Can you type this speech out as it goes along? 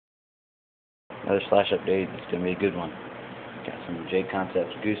Another Slash update. It's gonna be a good one. Got some J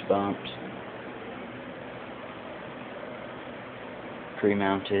Concepts Goosebumps.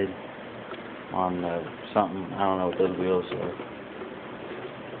 Pre-mounted on something. I don't know what those wheels are.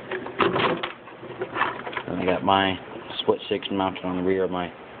 Then I got my split six mounted on the rear of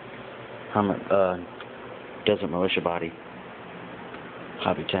my Hummer Desert Militia body.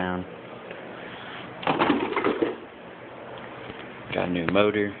 Hobbytown. Got a new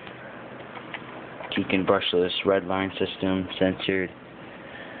motor. Keegan brushless red line system, censored,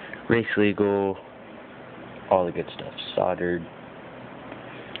 race legal, all the good stuff. Soldered.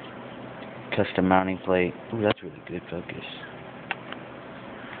 Custom mounting plate. Ooh, that's really good focus.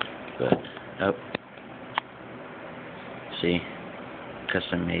 But, oh. See?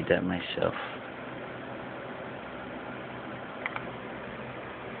 Custom made that myself.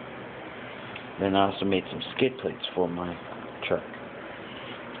 Then I also made some skid plates for my truck.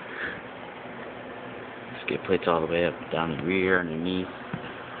 Skid plates all the way up, down the rear, underneath.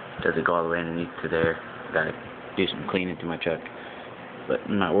 Doesn't go all the way underneath to there. Gotta do some cleaning to my truck. But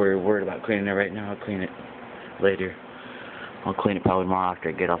I'm not worried about cleaning it right now. I'll clean it later. I'll clean it probably tomorrow after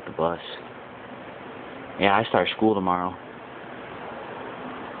I get off the bus. Yeah, I start school tomorrow.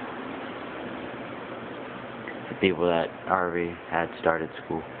 For people that already had started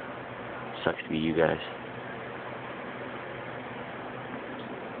school. Sucks to be you guys.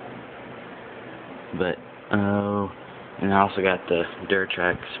 But, and I also got the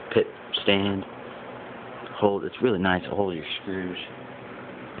Durtrax pit stand. It's really nice to hold your screws.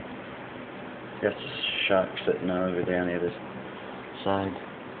 Got the shock sitting over there on the other side.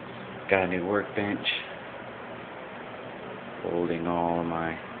 Got a new workbench. Holding all of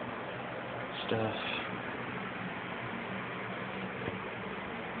my stuff.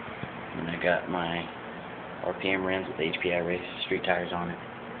 And I got my RPM rims with HPI race street tires on it.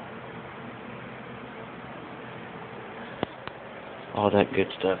 All that good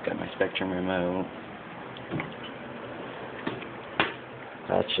stuff. Got my Spectrum remote.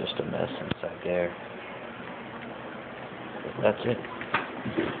 That's just a mess inside there. But that's it.